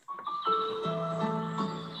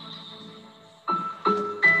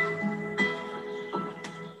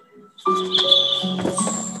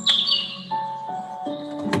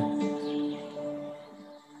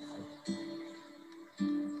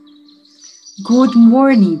Good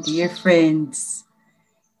morning, dear friends.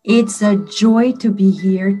 It's a joy to be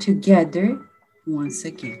here together once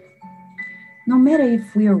again. No matter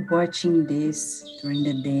if we are watching this during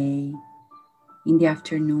the day, in the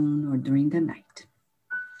afternoon, or during the night,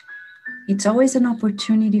 it's always an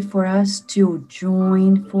opportunity for us to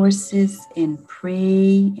join forces and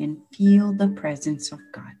pray and feel the presence of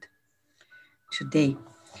God. Today,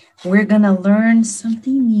 we're going to learn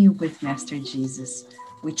something new with Master Jesus,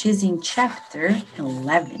 which is in chapter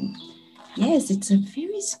 11. Yes, it's a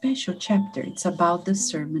very special chapter. It's about the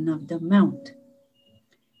Sermon of the Mount.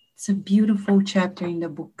 It's a beautiful chapter in the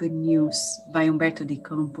book Good News by Humberto de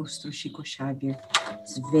Campos through Chico Xavier.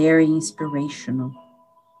 It's very inspirational.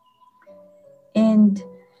 And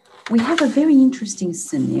we have a very interesting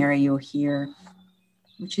scenario here,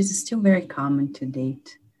 which is still very common to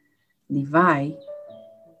date. Levi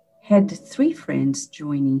had 3 friends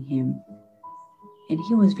joining him, and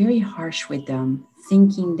he was very harsh with them,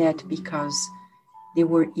 thinking that because they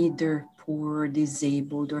were either poor,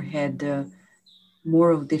 disabled, or had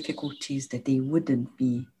moral difficulties that they wouldn't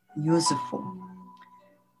be useful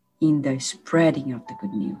in the spreading of the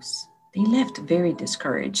good news. They left very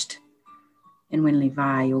discouraged. And when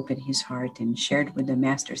Levi opened his heart and shared with the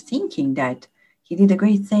master, thinking that he did a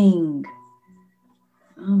great thing,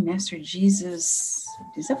 Master Jesus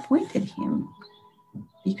disappointed him,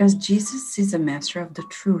 because Jesus is a master of the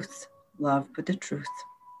truth, love but the truth.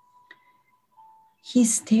 He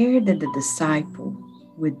stared at the disciple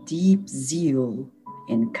with deep zeal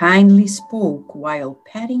and kindly spoke while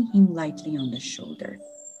patting him lightly on the shoulder.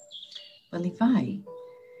 But Levi,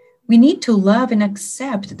 we need to love and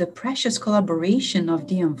accept the precious collaboration of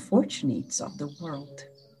the unfortunates of the world.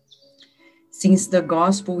 Since the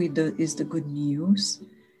gospel is the good news,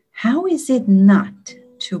 how is it not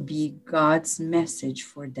to be God's message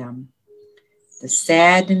for them, the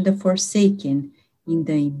sad and the forsaken in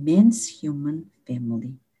the immense human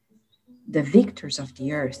family? The victors of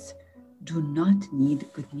the earth do not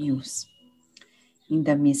need good news. In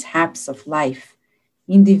the mishaps of life,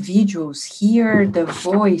 individuals hear the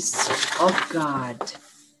voice of God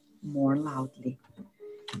more loudly,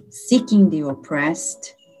 seeking the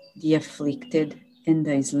oppressed, the afflicted, and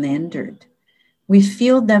the slandered. We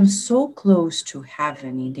feel them so close to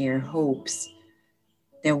heaven in their hopes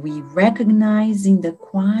that we recognize in the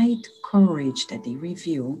quiet courage that they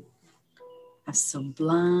reveal a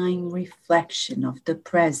sublime reflection of the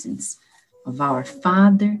presence of our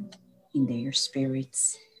Father in their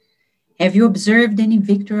spirits. Have you observed any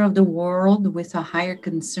victor of the world with a higher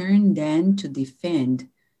concern than to defend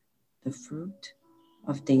the fruit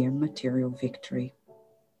of their material victory?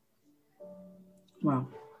 Wow,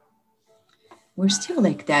 we're still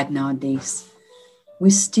like that nowadays.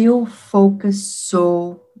 We still focus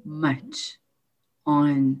so much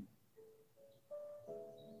on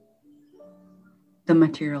the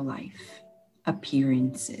material life,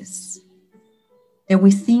 appearances, that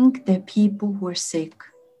we think that people who are sick,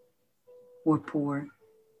 who are poor,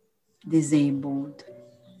 disabled,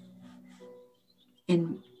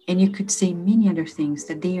 and you could say many other things,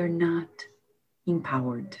 that they are not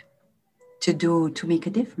empowered to make a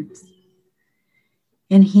difference.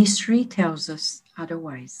 And history tells us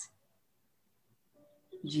otherwise.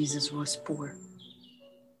 Jesus was poor.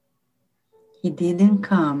 He didn't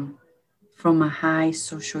come from a high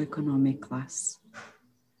socioeconomic class.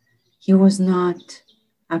 He was not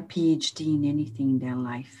a PhD in anything in their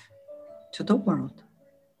life to the world.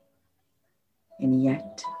 And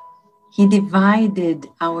yet, he divided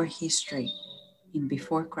our history in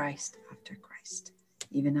before Christ, after Christ,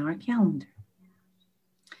 even our calendar.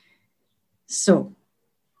 So,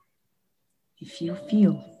 if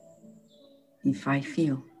I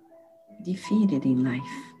feel defeated in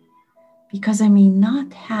life, because I may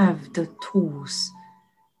not have the tools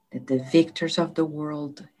that the victors of the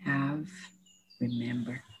world have,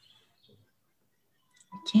 remember,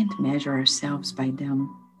 we can't measure ourselves by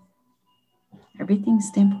them.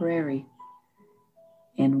 Everything's temporary,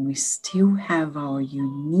 and we still have our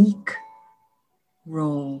unique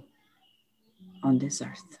role on this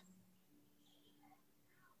earth.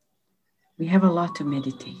 We have a lot to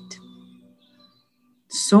meditate.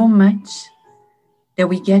 So much that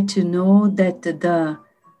we get to know that the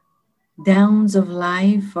downs of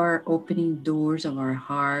life are opening doors of our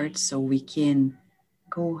hearts so we can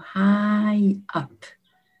go high up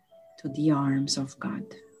to the arms of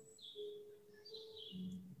God.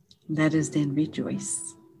 Let us then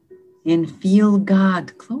rejoice and feel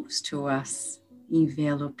God close to us,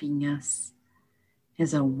 enveloping us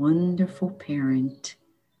as a wonderful parent,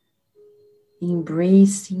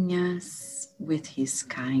 embracing us with his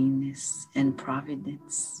kindness and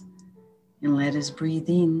providence, And let us breathe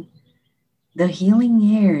in the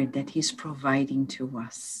healing air that He's providing to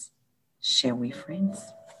us. Shall we, friends?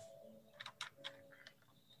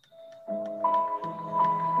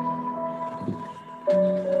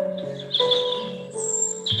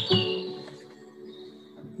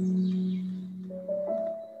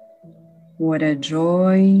 What a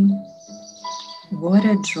joy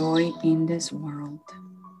in this world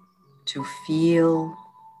to feel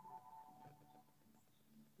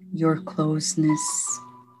your closeness,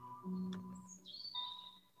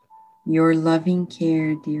 your loving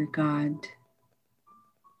care, dear God.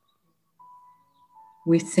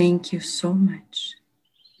 We thank you so much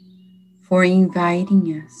for inviting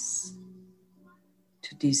us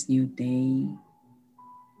to this new day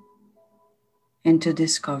and to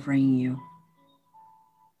discovering you.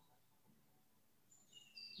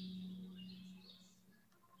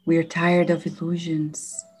 We are tired of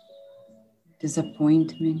illusions,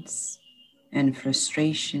 disappointments, and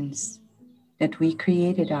frustrations that we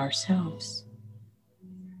created ourselves.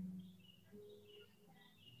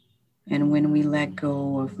 And when we let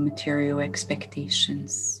go of material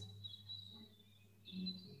expectations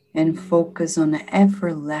and focus on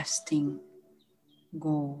everlasting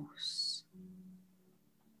goals,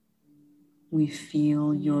 we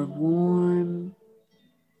feel your warm,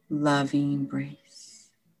 loving embrace,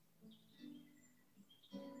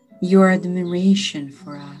 your admiration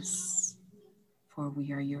for us, for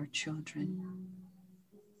we are your children,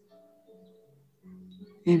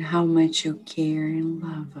 and how much you care and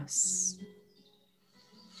love us.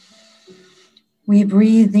 We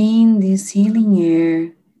breathe in this healing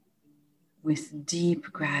air with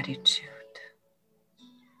deep gratitude,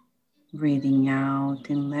 breathing out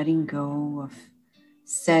and letting go of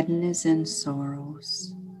sadness and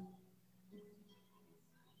sorrows.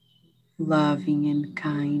 Loving and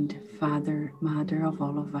kind Father, Mother of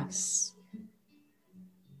all of us,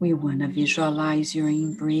 we want to visualize your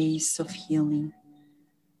embrace of healing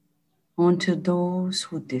onto those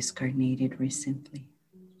who discarnated recently,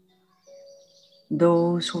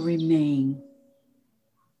 those who remain,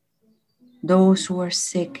 those who are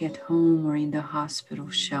sick at home or in the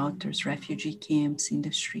hospital shelters, refugee camps, in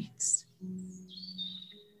the streets.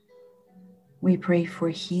 We pray for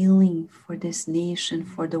healing for this nation,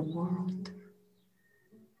 for the world,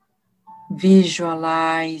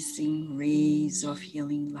 visualizing rays of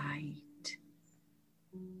healing light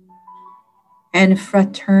and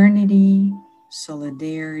fraternity,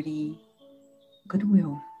 solidarity,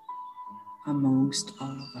 goodwill amongst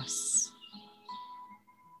all of us.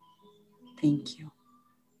 Thank you.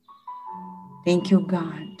 Thank you,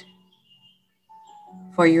 God,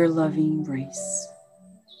 for your loving embrace,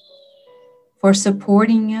 for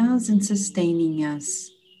supporting us and sustaining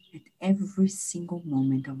us at every single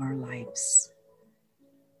moment of our lives.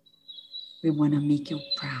 We want to make you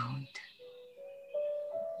proud,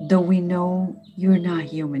 though we know you're not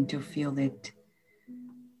human to feel it,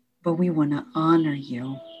 but we want to honor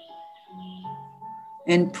you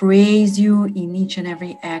and praise you in each and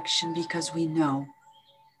every action, because we know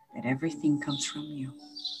that everything comes from you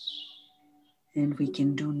and we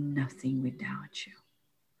can do nothing without you.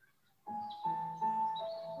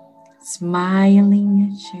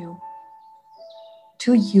 Smiling at you,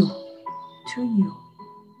 to you,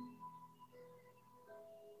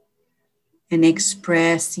 and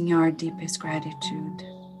expressing our deepest gratitude.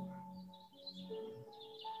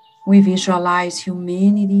 We visualize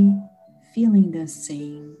humanity feeling the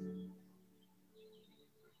same,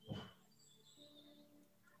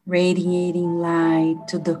 radiating light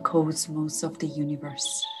to the cosmos of the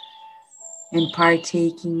universe and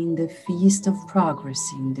partaking in the feast of progress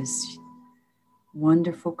in this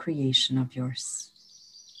wonderful creation of yours.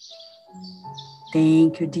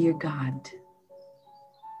 Thank you, dear God,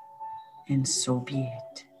 and so be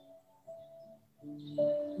it.